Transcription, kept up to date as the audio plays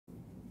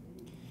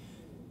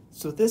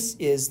So this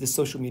is the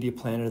social media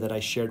planner that I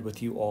shared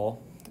with you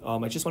all.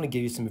 I just want to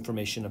give you some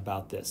information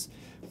about this.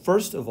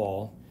 First of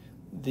all,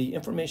 the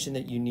information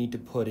that you need to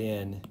put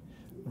in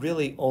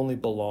really only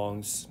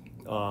belongs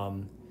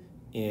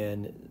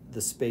in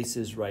the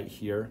spaces right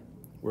here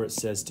where it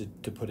says to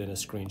put in a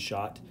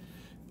screenshot.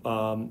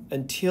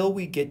 Until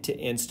we get to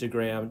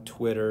Instagram,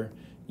 Twitter,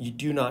 you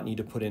do not need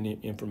to put any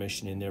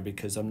information in there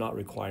because I'm not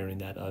requiring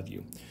that of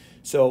you.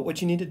 So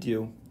what you need to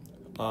do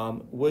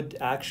would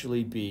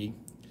actually be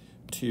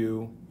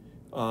to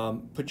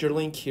put your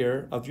link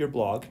here of your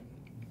blog.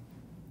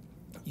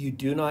 You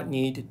do not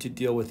need to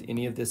deal with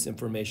any of this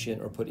information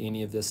or put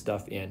any of this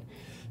stuff in.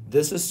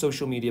 This is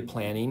social media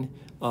planning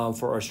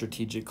for our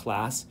strategic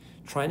class,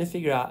 trying to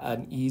figure out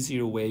an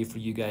easier way for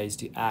you guys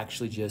to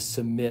actually just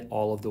submit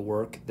all of the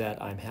work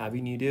that I'm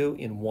having you do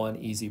in one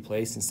easy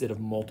place instead of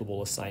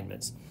multiple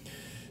assignments.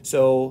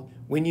 So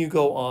when you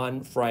go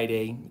on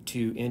Friday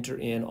to enter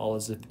in all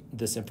of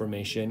this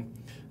information,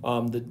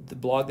 the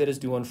blog that is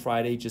due on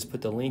Friday, just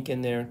put the link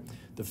in there.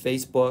 The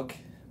Facebook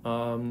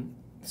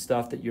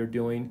stuff that you're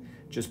doing,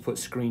 just put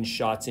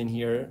screenshots in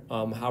here,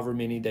 however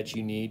many that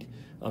you need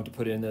to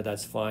put in there,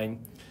 that's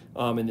fine.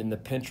 And then the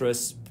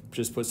Pinterest,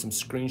 just put some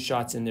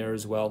screenshots in there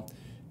as well.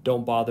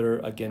 Don't bother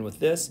again with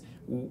this.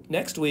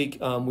 Next week,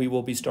 we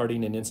will be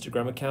starting an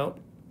Instagram account,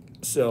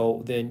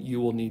 so then you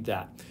will need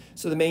that.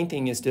 So the main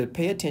thing is to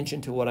pay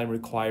attention to what I'm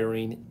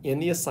requiring in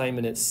the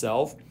assignment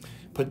itself,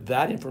 put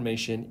that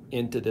information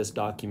into this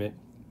document.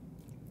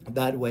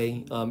 That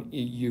way,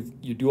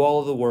 you do all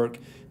of the work,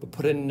 but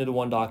put it into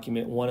one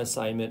document, one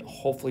assignment.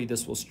 Hopefully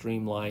this will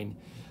streamline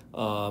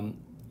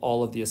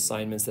all of the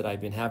assignments that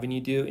I've been having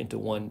you do into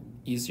one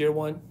easier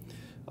one.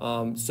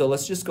 So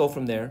let's just go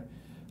from there.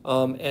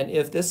 And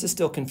if this is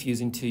still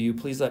confusing to you,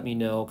 please let me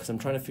know because I'm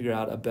trying to figure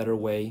out a better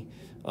way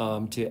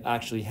to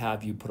actually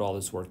have you put all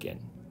this work in.